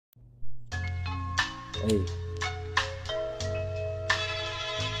Hey.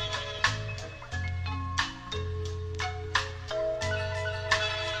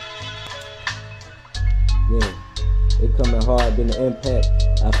 Yeah, it coming hard, then the impact.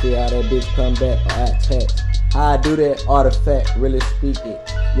 I feel how that bitch come back or attack. How I do that artifact, really speak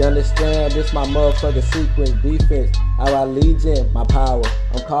it. You understand? This my motherfucking sequence, defense. How I lead in my power.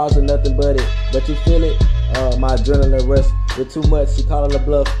 I'm causing nothing but it, but you feel it? My adrenaline rush with too much. She call it a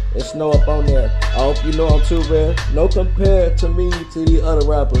bluff. It's snow up on there. I hope you know I'm too rare. No compare to me to these other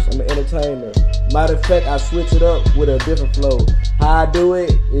rappers. I'm an entertainer. Matter of fact, I switch it up with a different flow. How I do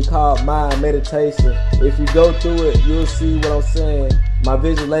it, it's called mind meditation. If you go through it, you'll see what I'm saying. My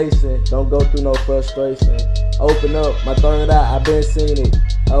visualization, don't go through no frustration. Open up my third eye, I've been seeing it.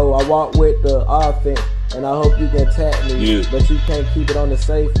 Oh, I walk with the offense, and I hope you can tap me. Yeah. But you can't keep it on the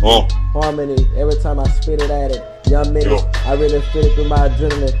safe. Harmony, every time I spit it at it. Young minutes, I really feel it through my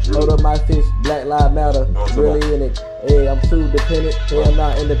adrenaline. Hold up my fist, Black Lives Matter, really in it. Hey, I'm too dependent, hey, I'm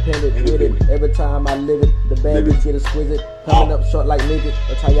not independent with it. Every time I live it, the bad bitch get exquisite. Coming up short like midget,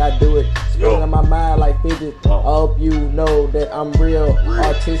 that's how y'all do it. Spinning on my mind like fidget. I hope you know that I'm real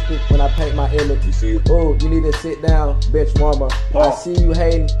artistic when I paint my image. Oh, you need to sit down, bitch warmer. I see you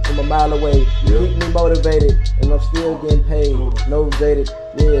hating from a mile away. You keep me motivated, and I'm still getting paid. No jaded,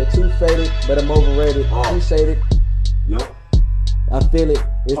 yeah, too faded, but I'm overrated. Appreciate it. I feel it.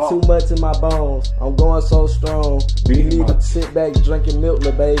 It's too much in my bones. I'm going so strong. You need to sit back drinking milk,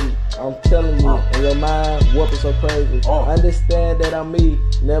 little baby. I'm telling you, in your mind, whooping so crazy. Understand that I'm me,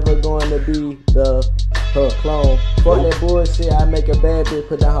 never going to be her clone. Fuck that bullshit. I make a bad bitch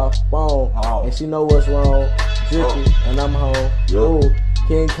put down her phone, and she know what's wrong. Drippy, and I'm home. Ooh,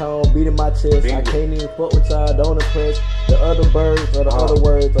 King Kong beating my chest. I can't even fuck with y'all. Don't impress the other birds or the other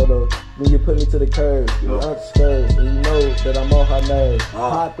words or the when you put me to the curb. You unscared, and you know that I'm on her nerves.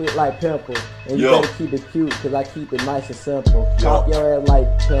 Pop it like pimple, and you gotta keep it cute, cause I keep it nice and simple. Pop your ass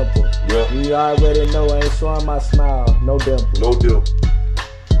like pimple. You already know I ain't showing my smile, no dimple. No dimple.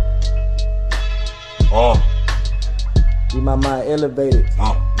 Keep my mind elevated.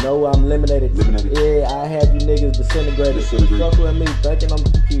 No, I'm eliminated. Yeah, I have you niggas disintegrated. Fuck with me, thinking I'm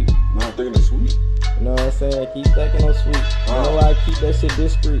cute. No, I'm thinking it's sweet. You know what I'm saying? Keep thinking I'm sweet. You know I keep that shit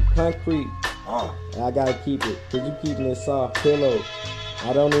discreet, concrete. And I gotta keep it, cause you keeping it soft, pillow.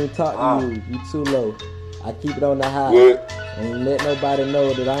 I don't even talk to you too low. I keep it on the high. And let nobody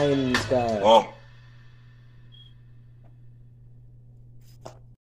know that I ain't in the sky.